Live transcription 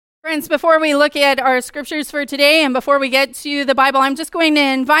Friends, before we look at our scriptures for today and before we get to the Bible, I'm just going to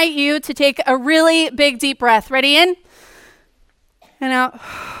invite you to take a really big, deep breath. Ready? In and out.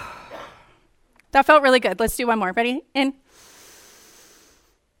 That felt really good. Let's do one more. Ready? In,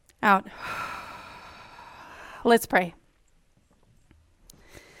 out. Let's pray.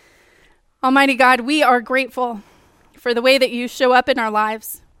 Almighty God, we are grateful for the way that you show up in our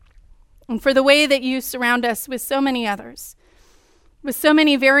lives and for the way that you surround us with so many others, with so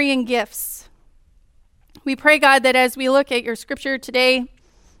many varying gifts. We pray, God, that as we look at your scripture today,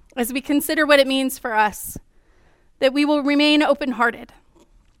 as we consider what it means for us, that we will remain open-hearted,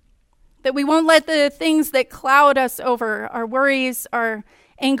 that we won't let the things that cloud us over, our worries, our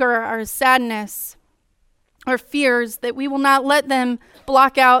anger, our sadness, our fears, that we will not let them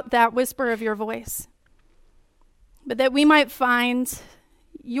block out that whisper of your voice, but that we might find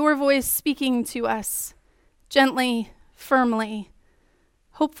your voice speaking to us gently, firmly,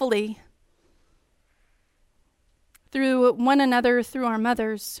 hopefully, through one another, through our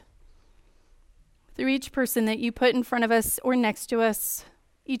mothers, through each person that you put in front of us or next to us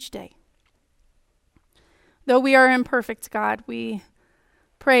each day. Though we are imperfect, God, we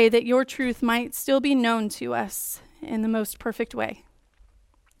pray that your truth might still be known to us in the most perfect way.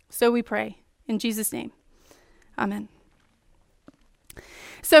 So we pray in Jesus' name. Amen.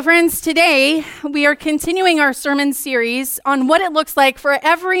 So friends, today we are continuing our sermon series on what it looks like for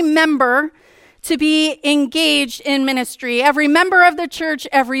every member to be engaged in ministry, every member of the church,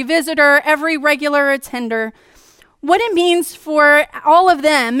 every visitor, every regular attender, what it means for all of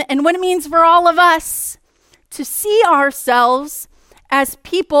them and what it means for all of us to see ourselves as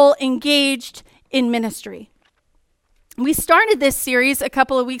people engaged in ministry. We started this series a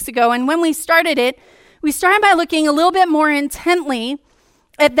couple of weeks ago, and when we started it, we started by looking a little bit more intently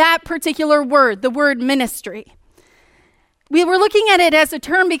at that particular word, the word ministry. We were looking at it as a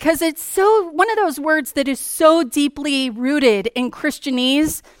term because it's so one of those words that is so deeply rooted in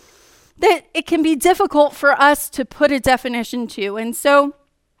Christianese that it can be difficult for us to put a definition to. And so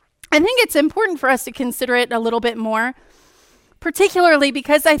I think it's important for us to consider it a little bit more, particularly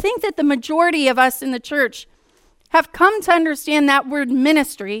because I think that the majority of us in the church have come to understand that word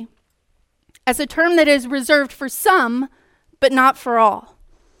ministry as a term that is reserved for some, but not for all.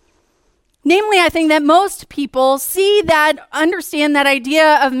 Namely, I think that most people understand that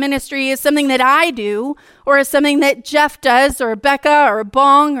idea of ministry as something that I do, or as something that Jeff does, or Becca, or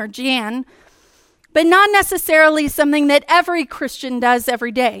Bong, or Jan, but not necessarily something that every Christian does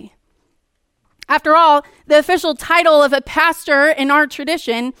every day. After all, the official title of a pastor in our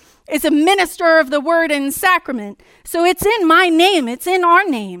tradition is a minister of the word and sacrament. So it's in my name, it's in our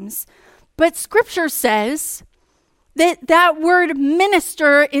names. But Scripture says that word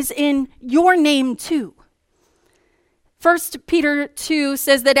minister is in your name too. 1 Peter 2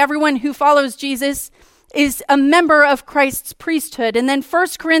 says that everyone who follows Jesus is a member of Christ's priesthood. And then 1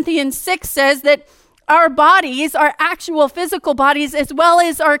 Corinthians 6 says that our bodies, our actual physical bodies, as well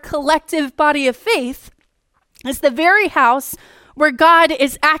as our collective body of faith, is the very house where God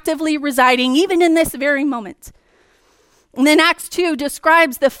is actively residing, even in this very moment. And then Acts 2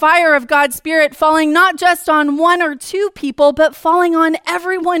 describes the fire of God's Spirit falling not just on one or two people, but falling on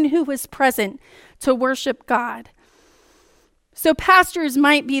everyone who was present to worship God. So pastors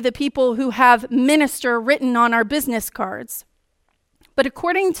might be the people who have minister written on our business cards. But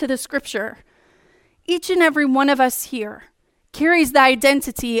according to the Scripture, each and every one of us here carries the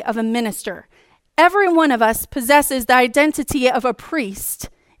identity of a minister. Every one of us possesses the identity of a priest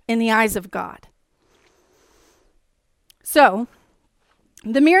in the eyes of God. So,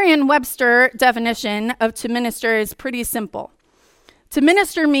 the Merriam-Webster definition of to minister is pretty simple. To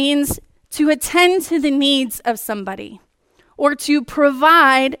minister means to attend to the needs of somebody, or to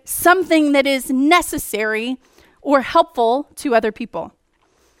provide something that is necessary or helpful to other people.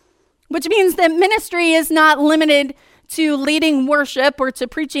 Which means that ministry is not limited to leading worship or to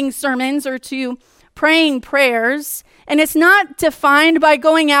preaching sermons or to praying prayers. And it's not defined by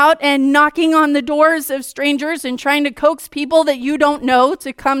going out and knocking on the doors of strangers and trying to coax people that you don't know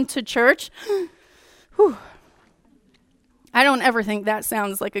to come to church. Whew. I don't ever think that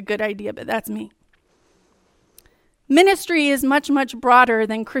sounds like a good idea, but that's me. Ministry is much, much broader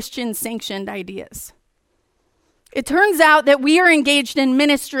than Christian sanctioned ideas. It turns out that we are engaged in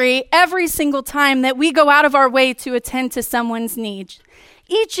ministry every single time that we go out of our way to attend to someone's needs.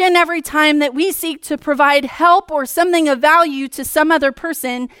 Each and every time that we seek to provide help or something of value to some other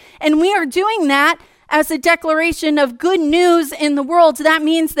person, and we are doing that as a declaration of good news in the world, that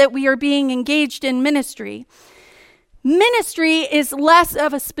means that we are being engaged in ministry. Ministry is less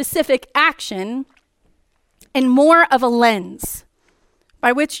of a specific action and more of a lens.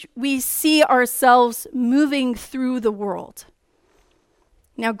 by which we see ourselves moving through the world.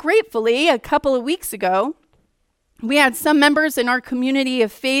 Now, gratefully, a couple of weeks ago, we had some members in our community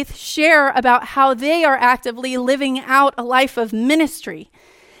of faith share about how they are actively living out a life of ministry.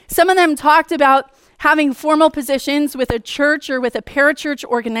 Some of them talked about having formal positions with a church or with a parachurch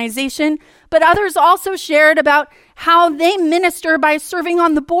organization, but others also shared about how they minister by serving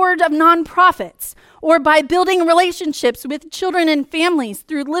on the board of nonprofits, or by building relationships with children and families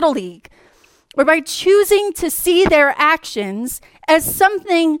through Little League, or by choosing to see their actions as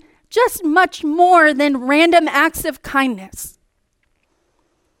something just much more than random acts of kindness.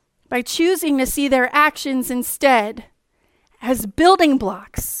 By choosing to see their actions instead as building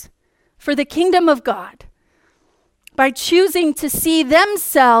blocks for the kingdom of God. By choosing to see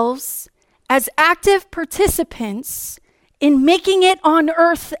themselves as active participants in making it on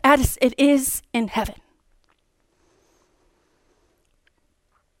earth as it is in heaven.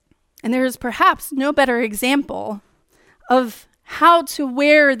 And there is perhaps no better example of how to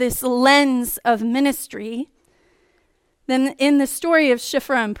wear this lens of ministry than in the story of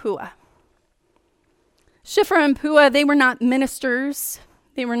Shiphrah and Puah. Shiphrah and Puah, they were not ministers.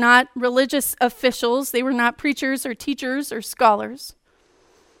 They were not religious officials. They were not preachers or teachers or scholars.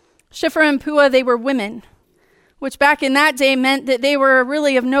 Shiphrah and Puah, they were women, which back in that day meant that they were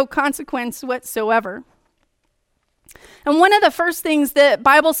really of no consequence whatsoever. And one of the first things that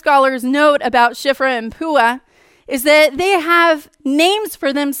Bible scholars note about Shiphrah and Puah is that they have names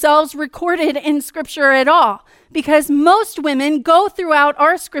for themselves recorded in Scripture at all, because most women go throughout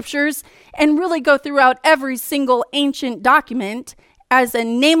our Scriptures and really go throughout every single ancient document as a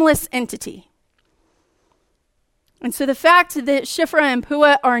nameless entity. And so the fact that Shiphrah and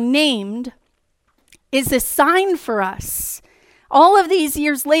Puah are named is a sign for us, all of these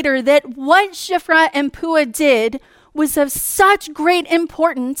years later, that what Shiphrah and Puah did was of such great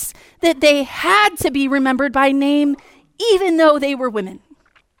importance that they had to be remembered by name, even though they were women.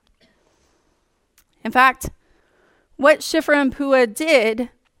 In fact, what Shiphrah and Puah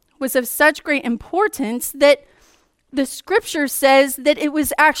did was of such great importance that the Scripture says that it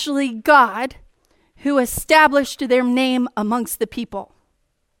was actually God who established their name amongst the people.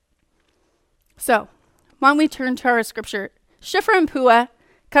 So, why don't we turn to our Scripture? Shiphrah and Puah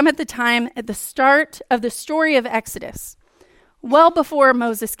come at the start of the story of Exodus, well before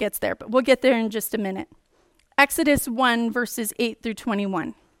Moses gets there, but we'll get there in just a minute. Exodus 1, verses 8 through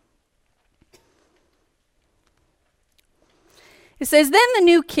 21. It says, "Then the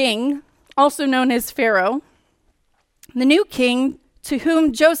new king, also known as Pharaoh, the new king to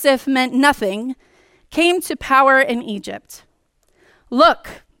whom Joseph meant nothing, came to power in Egypt.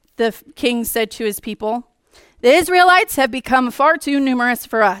 'Look,' the king said to his people, 'the Israelites have become far too numerous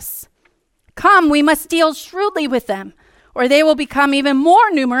for us. Come, we must deal shrewdly with them, or they will become even more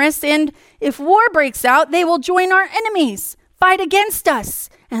numerous, and if war breaks out, they will join our enemies, fight against us,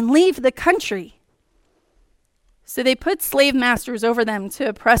 and leave the country.' So they put slave masters over them to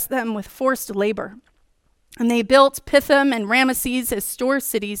oppress them with forced labor. And they built Pithom and Ramesses as store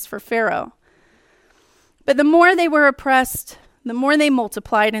cities for Pharaoh. But the more they were oppressed, the more they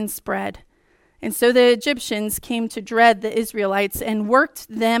multiplied and spread. And so the Egyptians came to dread the Israelites and worked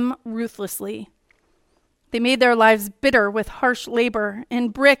them ruthlessly. They made their lives bitter with harsh labor, in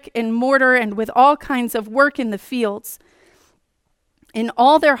brick and mortar, and with all kinds of work in the fields. In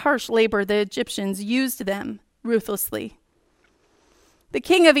all their harsh labor, the Egyptians used them ruthlessly. The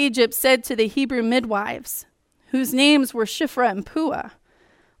king of Egypt said to the Hebrew midwives, whose names were Shiphrah and Puah,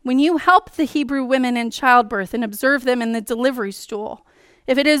 'When you help the Hebrew women in childbirth and observe them in the delivery stool,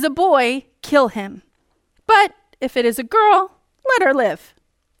 if it is a boy, kill him. But if it is a girl, let her live.'"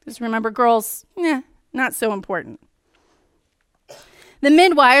 Because remember, girls, not so important. The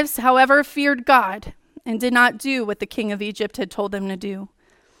midwives, however, feared God and did not do what the king of Egypt had told them to do.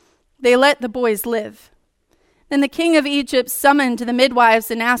 They let the boys live. Then the king of Egypt summoned the midwives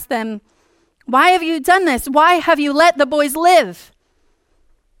and asked them, "Why have you done this? Why have you let the boys live?"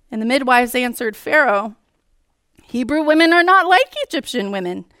 And the midwives answered Pharaoh, "Hebrew women are not like Egyptian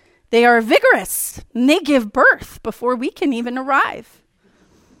women. They are vigorous, and they give birth before we can even arrive."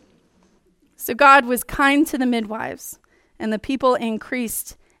 So God was kind to the midwives, and the people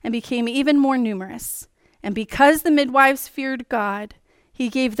increased and became even more numerous. And because the midwives feared God, he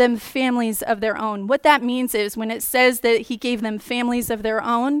gave them families of their own. What that means is, when it says that he gave them families of their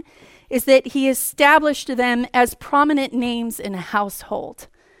own, is that he established them as prominent names in a household.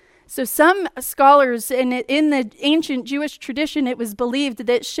 So some scholars, in the ancient Jewish tradition, it was believed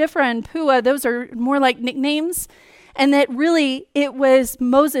that Shiphrah and Puah, those are more like nicknames, and that really it was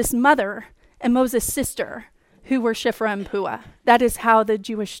Moses' mother and Moses' sister who were Shiphrah and Puah. That is how the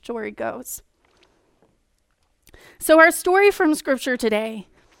Jewish story goes. So our story from Scripture today,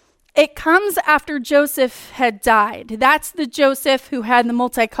 it comes after Joseph had died. That's the Joseph who had the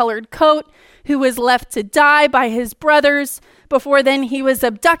multicolored coat, who was left to die by his brothers. Before then, he was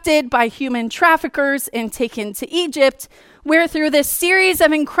abducted by human traffickers and taken to Egypt, where through this series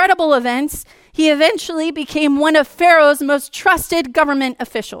of incredible events, he eventually became one of Pharaoh's most trusted government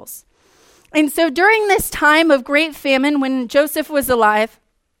officials. And so during this time of great famine, when Joseph was alive,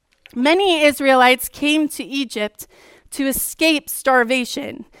 many Israelites came to Egypt to escape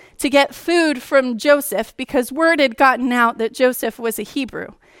starvation, to get food from Joseph, because word had gotten out that Joseph was a Hebrew.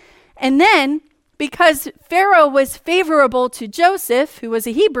 And then, because Pharaoh was favorable to Joseph, who was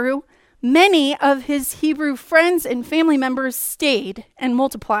a Hebrew, many of his Hebrew friends and family members stayed and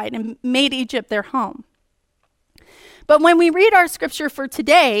multiplied and made Egypt their home. But when we read our scripture for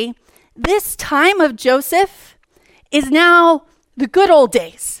today, this time of Joseph is now the good old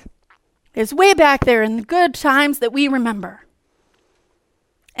days. It's way back there in the good times that we remember.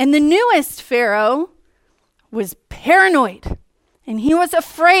 And the newest Pharaoh was paranoid, and he was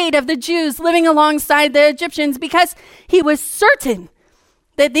afraid of the Jews living alongside the Egyptians because he was certain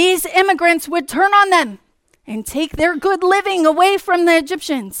that these immigrants would turn on them and take their good living away from the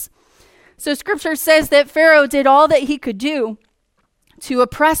Egyptians. So scripture says that Pharaoh did all that he could do to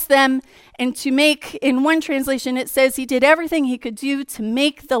oppress them and to make, in one translation, it says he did everything he could do to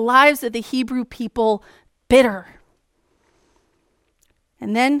make the lives of the Hebrew people bitter.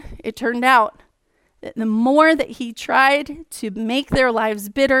 And then it turned out that the more that he tried to make their lives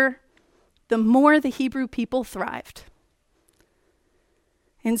bitter, the more the Hebrew people thrived.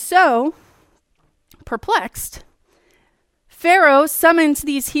 And so, perplexed, Pharaoh summoned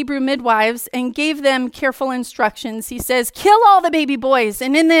these Hebrew midwives and gave them careful instructions. He says, kill all the baby boys.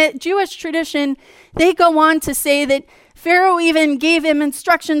 And in the Jewish tradition, they go on to say that Pharaoh even gave him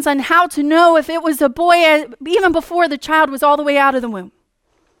instructions on how to know if it was a boy even before the child was all the way out of the womb.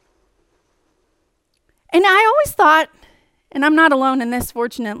 And I always thought, and I'm not alone in this,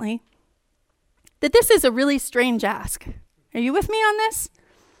 fortunately, that this is a really strange ask. Are you with me on this?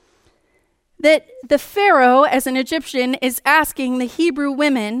 That the Pharaoh, as an Egyptian, is asking the Hebrew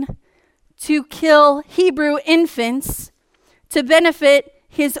women to kill Hebrew infants to benefit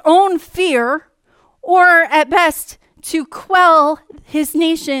his own fear, or at best, to quell his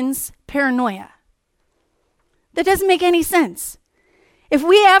nation's paranoia. That doesn't make any sense. If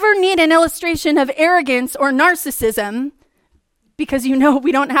we ever need an illustration of arrogance or narcissism, because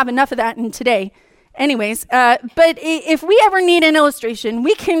we don't have enough of that in today, anyways, but if we ever need an illustration,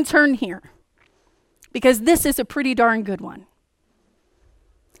 we can turn here, because this is a pretty darn good one.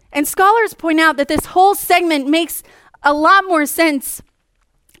 And scholars point out that this whole segment makes a lot more sense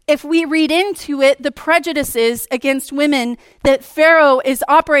if we read into it the prejudices against women that Pharaoh is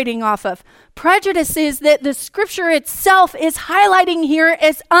operating off of. Prejudices that the scripture itself is highlighting here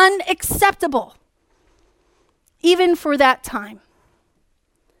as unacceptable, even for that time.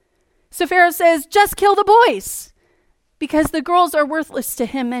 So Pharaoh says, just kill the boys, because the girls are worthless to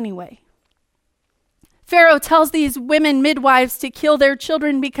him anyway. Pharaoh tells these women midwives to kill their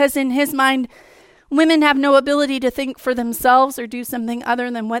children because in his mind, women have no ability to think for themselves or do something other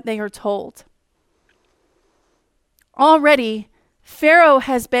than what they are told. Already, Pharaoh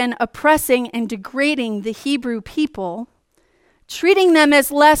has been oppressing and degrading the Hebrew people, treating them as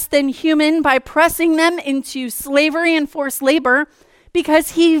less than human by pressing them into slavery and forced labor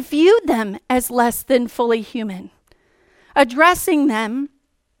because he viewed them as less than fully human, addressing them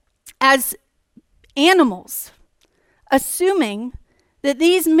as animals, assuming that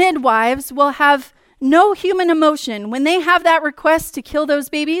these midwives will have no human emotion. When they have that request to kill those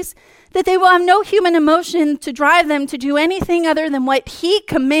babies, that they will have no human emotion to drive them to do anything other than what he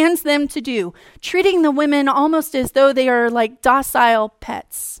commands them to do, treating the women almost as though they are like docile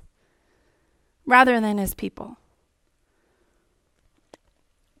pets, rather than as people.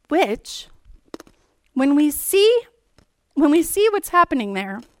 Which, when we see what's happening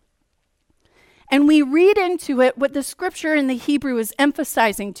there, and we read into it what the scripture in the Hebrew is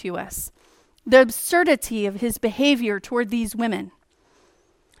emphasizing to us, the absurdity of his behavior toward these women,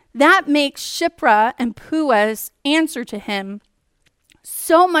 that makes Shiphrah and Puah's answer to him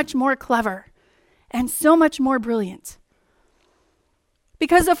so much more clever and so much more brilliant.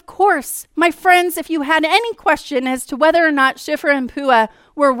 Because of course, my friends, if you had any question as to whether or not Shiphrah and Puah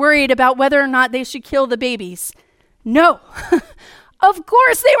were worried about whether or not they should kill the babies, no. Of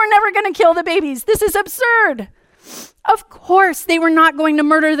course they were never going to kill the babies. This is absurd. Of course they were not going to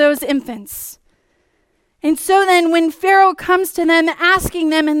murder those infants. And so then when Pharaoh comes to them, asking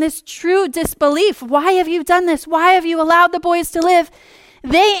them in this true disbelief, why have you done this? Why have you allowed the boys to live?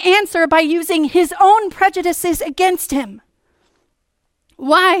 They answer by using his own prejudices against him.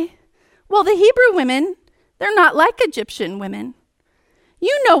 Why? Well, the Hebrew women, they're not like Egyptian women.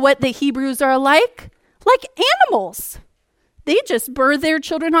 You know what the Hebrews are like animals. They just birth their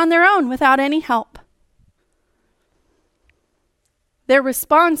children on their own without any help. Their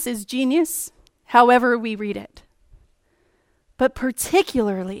response is genius, however we read it. But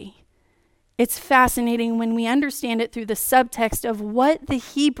particularly, it's fascinating when we understand it through the subtext of what the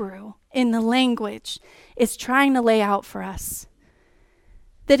Hebrew in the language is trying to lay out for us.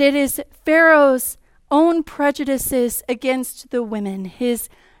 That it is Pharaoh's own prejudices against the women, his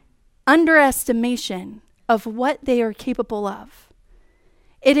underestimation of what they are capable of.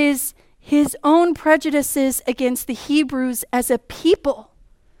 It is his own prejudices against the Hebrews as a people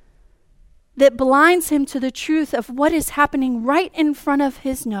that blinds him to the truth of what is happening right in front of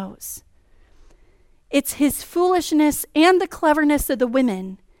his nose. It's his foolishness and the cleverness of the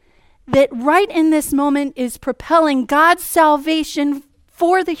women that right in this moment is propelling God's salvation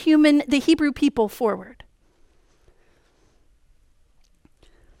for the Hebrew people forward.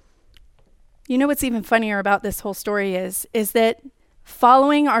 You know what's even funnier about this whole story is that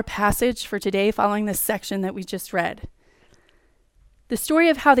following our passage for today, following this section that we just read, the story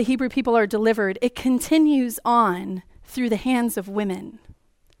of how the Hebrew people are delivered, it continues on through the hands of women.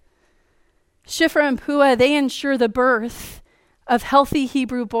 Shiphrah and Puah, they ensure the birth of healthy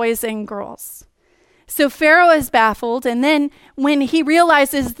Hebrew boys and girls. So Pharaoh is baffled, and then when he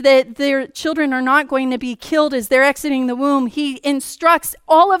realizes that their children are not going to be killed as they're exiting the womb, he instructs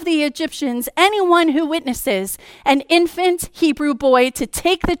all of the Egyptians, anyone who witnesses an infant Hebrew boy, to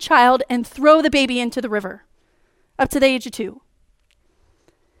take the child and throw the baby into the river, up to the age of 2.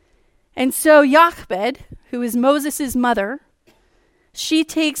 And so Jochebed, who is Moses' mother, she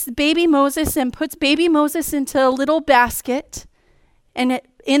takes baby Moses and puts baby Moses into a little basket and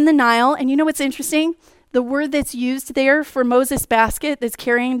in the Nile. And you know what's interesting? The word that's used there for Moses' basket that's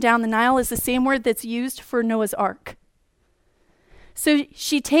carrying down the Nile is the same word that's used for Noah's Ark. So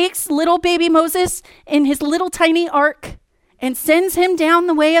she takes little baby Moses in his little tiny ark and sends him down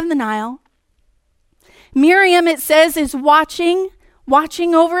the way of the Nile. Miriam, it says, is watching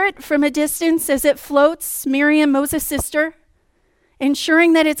over it from a distance as it floats. Miriam, Moses' sister,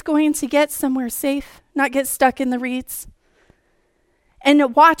 ensuring that it's going to get somewhere safe, not get stuck in the reeds. And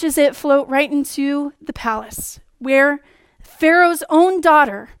it watches it float right into the palace, where Pharaoh's own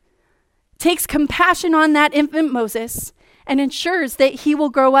daughter takes compassion on that infant Moses and ensures that he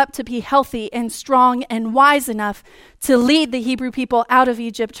will grow up to be healthy and strong and wise enough to lead the Hebrew people out of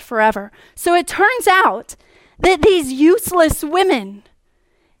Egypt forever. So it turns out that these useless women,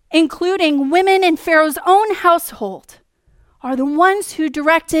 including women in Pharaoh's own household, are the ones who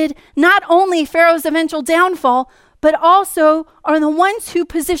directed not only Pharaoh's eventual downfall, but also are the ones who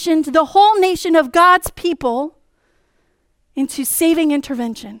positioned the whole nation of God's people into saving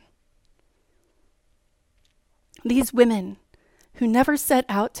intervention. These women who never set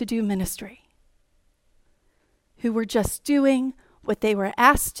out to do ministry, who were just doing what they were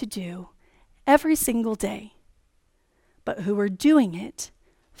asked to do every single day, but who were doing it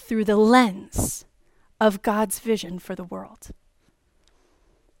through the lens of God's vision for the world.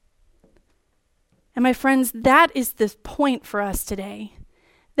 And my friends, that is the point for us today.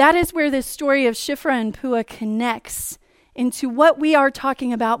 That is where this story of Shiphrah and Puah connects into what we are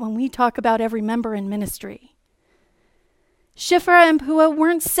talking about when we talk about every member in ministry. Shiphrah and Puah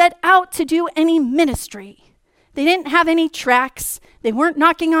weren't set out to do any ministry. They didn't have any tracts. They weren't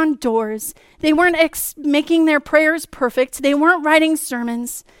knocking on doors. They weren't making their prayers perfect. They weren't writing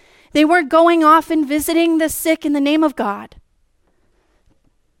sermons. They weren't going off and visiting the sick in the name of God.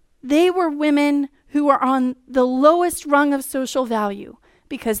 They were women who were on the lowest rung of social value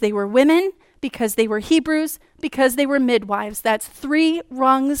because they were women, because they were Hebrews, because they were midwives. That's 3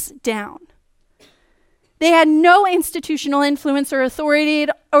 rungs down. They had no institutional influence or authority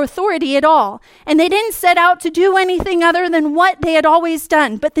at all, and they didn't set out to do anything other than what they had always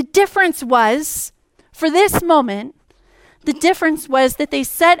done. But the difference was, for this moment, the difference was that they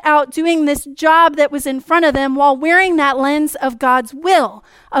set out doing this job that was in front of them while wearing that lens of God's will,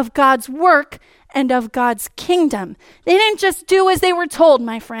 of God's work, and of God's kingdom. They didn't just do as they were told,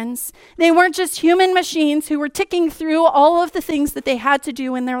 my friends. They weren't just human machines who were ticking through all of the things that they had to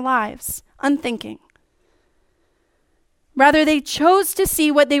do in their lives, unthinking. Rather, they chose to see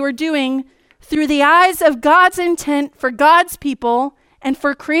what they were doing through the eyes of God's intent for God's people and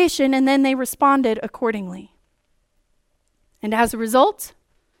for creation, and then they responded accordingly. And as a result,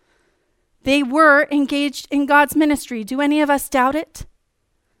 They were engaged in God's ministry. Do any of us doubt it?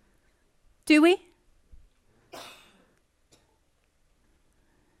 Do we?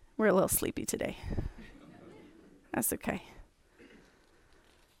 We're a little sleepy today. That's okay.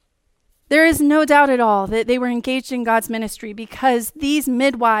 There is no doubt at all that they were engaged in God's ministry because these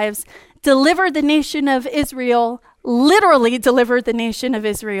midwives delivered the nation of Israel, literally delivered the nation of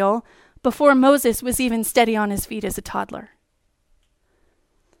Israel, before Moses was even steady on his feet as a toddler.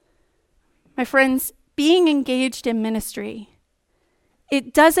 My friends, being engaged in ministry,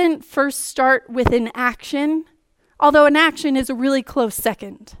 it doesn't first start with an action, although an action is a really close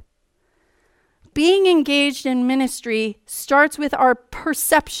second. Being engaged in ministry starts with our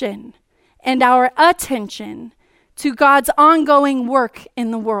perception and our attention to God's ongoing work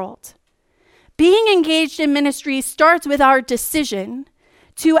in the world. Being engaged in ministry starts with our decision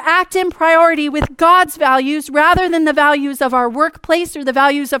to act in priority with God's values rather than the values of our workplace or the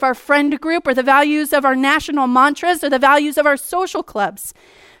values of our friend group or the values of our national mantras or the values of our social clubs.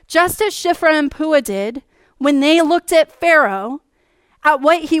 Just as Shiphrah and Puah did when they looked at Pharaoh, at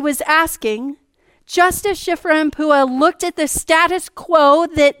what he was asking, just as Shiphrah and Puah looked at the status quo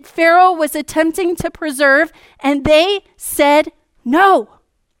that Pharaoh was attempting to preserve, and they said no.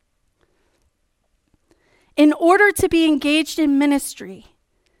 In order to be engaged in ministry,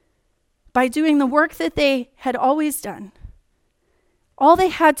 by doing the work that they had always done, all they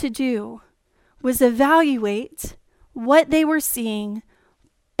had to do was evaluate what they were seeing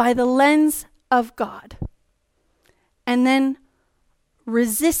by the lens of God, and then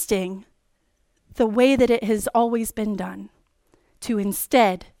resisting the way that it has always been done, to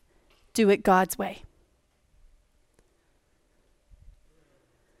instead do it God's way.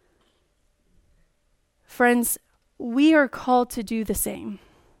 Friends, we are called to do the same.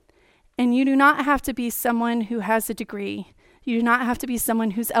 And you do not have to be someone who has a degree. You do not have to be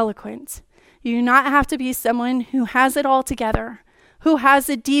someone who's eloquent. You do not have to be someone who has it all together, who has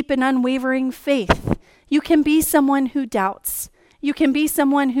a deep and unwavering faith. You can be someone who doubts. You can be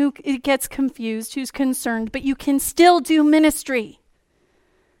someone who gets confused, who's concerned, but you can still do ministry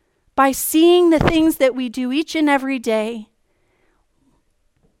by seeing the things that we do each and every day,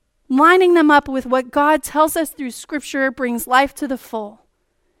 lining them up with what God tells us through Scripture brings life to the full,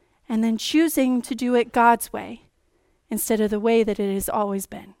 and then choosing to do it God's way instead of the way that it has always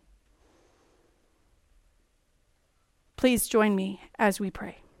been. Please join me as we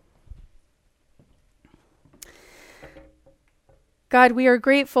pray. God, we are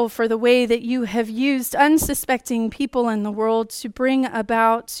grateful for the way that you have used unsuspecting people in the world to bring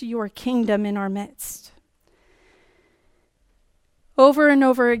about your kingdom in our midst. Over and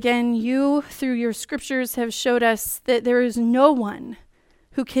over again, you, through your scriptures, have showed us that there is no one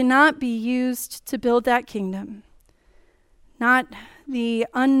who cannot be used to build that kingdom. Not the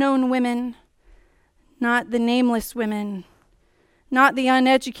unknown women, not the nameless women, not the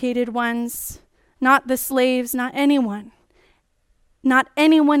uneducated ones, not the slaves, not anyone. Not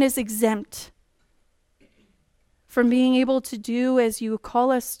anyone is exempt from being able to do as you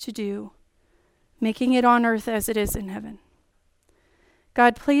call us to do, making it on earth as it is in heaven.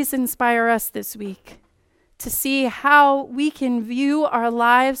 God, please inspire us this week to see how we can view our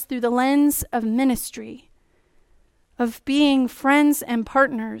lives through the lens of ministry, of being friends and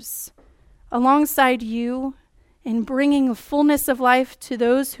partners alongside you in bringing a fullness of life to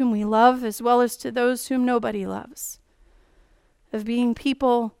those whom we love as well as to those whom nobody loves. Of being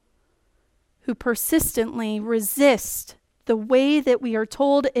people who persistently resist the way that we are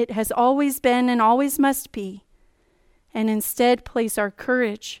told it has always been and always must be, and instead place our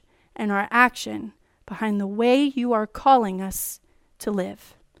courage and our action behind the way you are calling us to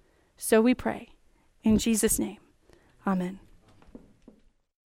live. So we pray. In Jesus' name, amen.